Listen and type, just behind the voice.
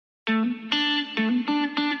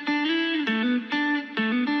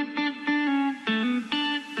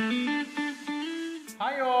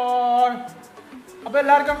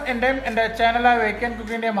എല്ലാവർക്കും എൻ്റെ ചാനലായ വേക്കൻ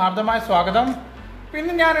കുക്കിൻ്റെ മാർദ്ദമായ സ്വാഗതം.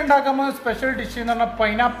 പിന്നെ ഞാൻ ഉണ്ടാക്കുന്ന സ്പെഷ്യൽ ഡിഷ് എന്ന് പറഞ്ഞാൽ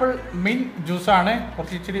പൈനാപ്പിൾ മിൻ ജ്യൂസാണ്.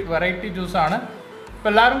 കുറച്ച് ഇച്ചിരി വെറൈറ്റി ജ്യൂസാണ്. അപ്പോൾ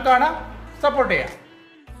എല്ലാവരും കാണാം, സപ്പോർട്ട് ചെയ്യാം.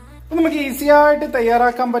 നമുക്ക് ഈസി ആയിട്ട്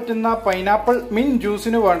തയ്യാറാക്കാൻ പറ്റുന്ന പൈനാപ്പിൾ മിൻ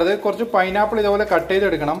ജ്യൂസിന് വേണ്ടത് കുറച്ച് പൈനാപ്പിൾ ഇതുപോലെ കട്ട്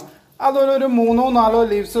ചെയ്തെടുക്കണം. അതുപോലെ ഒരു 3-4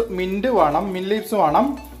 ലീവ്സ് മിന്റ് വേണം, മിൻ ലീവ്സ് വേണം.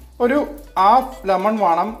 ഒരു ഹാഫ് ലെമൺ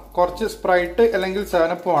വേണം, കുറച്ച് സ്പ്രൈറ്റ് അല്ലെങ്കിൽ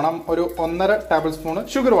സെവനപ്പ് വേണം, ഒരു 1.5 ടേബിൾ സ്പൂൺ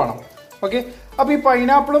ഷുഗർ വേണം. ഓക്കെ, അപ്പോൾ ഈ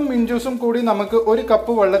പൈനാപ്പിളും മിൻ ജ്യൂസും കൂടി നമുക്ക് ഒരു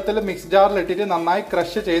കപ്പ് വെള്ളത്തിൽ മിക്സ് ജാറിലിട്ടിട്ട് നന്നായി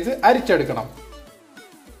ക്രഷ് ചെയ്ത് അരിച്ചെടുക്കണം.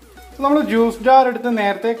 നമ്മൾ ജ്യൂസ് ജാർ എടുത്ത്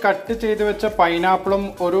നേരത്തെ കട്ട് ചെയ്ത് വെച്ച പൈനാപ്പിളും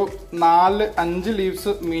ഒരു 4-5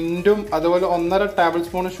 ലീവ്സ് മിന്റും അതുപോലെ 1.5 ടേബിൾ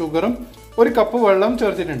സ്പൂൺ ഷുഗറും ഒരു കപ്പ് വെള്ളവും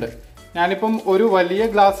ചേർത്തിട്ടുണ്ട്. ഞാനിപ്പം ഒരു വലിയ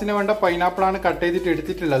ഗ്ലാസ്സിന് വേണ്ട പൈനാപ്പിളാണ് കട്ട് ചെയ്തിട്ട്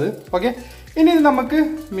എടുത്തിട്ടുള്ളത്. ഓക്കെ, ഇനി നമുക്ക്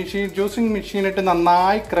ജ്യൂസിങ് മെഷീനിട്ട്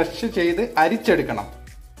നന്നായി ക്രഷ് ചെയ്ത് അരിച്ചെടുക്കണം.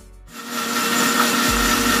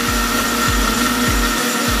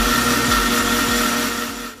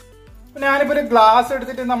 ഞാനിപ്പോൾ ഒരു ഗ്ലാസ്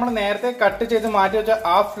എടുത്തിട്ട് നമ്മൾ നേരത്തെ കട്ട് ചെയ്ത് മാറ്റി വെച്ച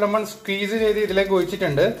ഹാഫ് ലെമൺ സ്ക്വീസ് ചെയ്ത് ഇതിലേക്ക്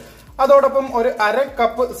ഒഴിച്ചിട്ടുണ്ട്. അതോടൊപ്പം ഒരു 1/2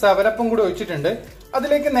 കപ്പ് സെവനപ്പും കൂടി ഒഴിച്ചിട്ടുണ്ട്.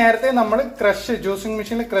 അതിലേക്ക് നേരത്തെ നമ്മൾ ജ്യൂസിങ്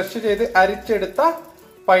മെഷീനിൽ ക്രഷ് ചെയ്ത് അരിച്ചെടുത്ത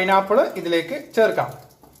പൈനാപ്പിള് ഇതിലേക്ക് ചേർക്കാം.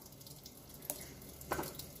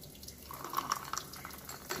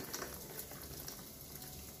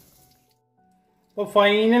 അപ്പോൾ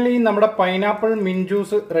ഫൈനലി നമ്മുടെ പൈനാപ്പിൾ മിൻ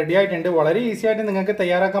ജ്യൂസ് റെഡി ആയിട്ടുണ്ട്. വളരെ ഈസി ആയിട്ട് നിങ്ങൾക്ക്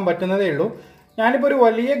തയ്യാറാക്കാൻ പറ്റുന്നതേ ഉള്ളൂ. ഞാനിപ്പോൾ ഒരു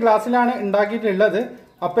വലിയ ഗ്ലാസ്സിലാണ് ഉണ്ടാക്കിയിട്ടുള്ളത്.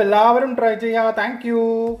 അപ്പോൾ എല്ലാവരും ട്രൈ ചെയ്യുക. Thank you.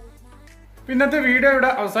 ഇന്നത്തെ വീഡിയോ ഇവിടെ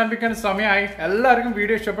അവസാനിപ്പിക്കാൻ സമയമായി. എല്ലാവർക്കും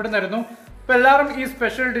വീഡിയോ ഇഷ്ടപ്പെടുന്നായിരുന്നു. അപ്പോൾ എല്ലാവരും ഈ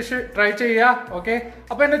സ്പെഷ്യൽ ഡിഷ് ട്രൈ ചെയ്യുക. ഓക്കെ,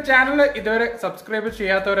 അപ്പോൾ എൻ്റെ ചാനൽ ഇതുവരെ സബ്സ്ക്രൈബ്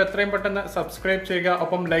ചെയ്യാത്തവർ എത്രയും പെട്ടെന്ന് സബ്സ്ക്രൈബ് ചെയ്യുക.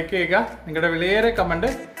 ഒപ്പം ലൈക്ക് ചെയ്യുക. നിങ്ങളുടെ വിലയേറെ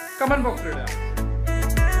കമൻറ്റ് ബോക്സിൽ ഇടുക.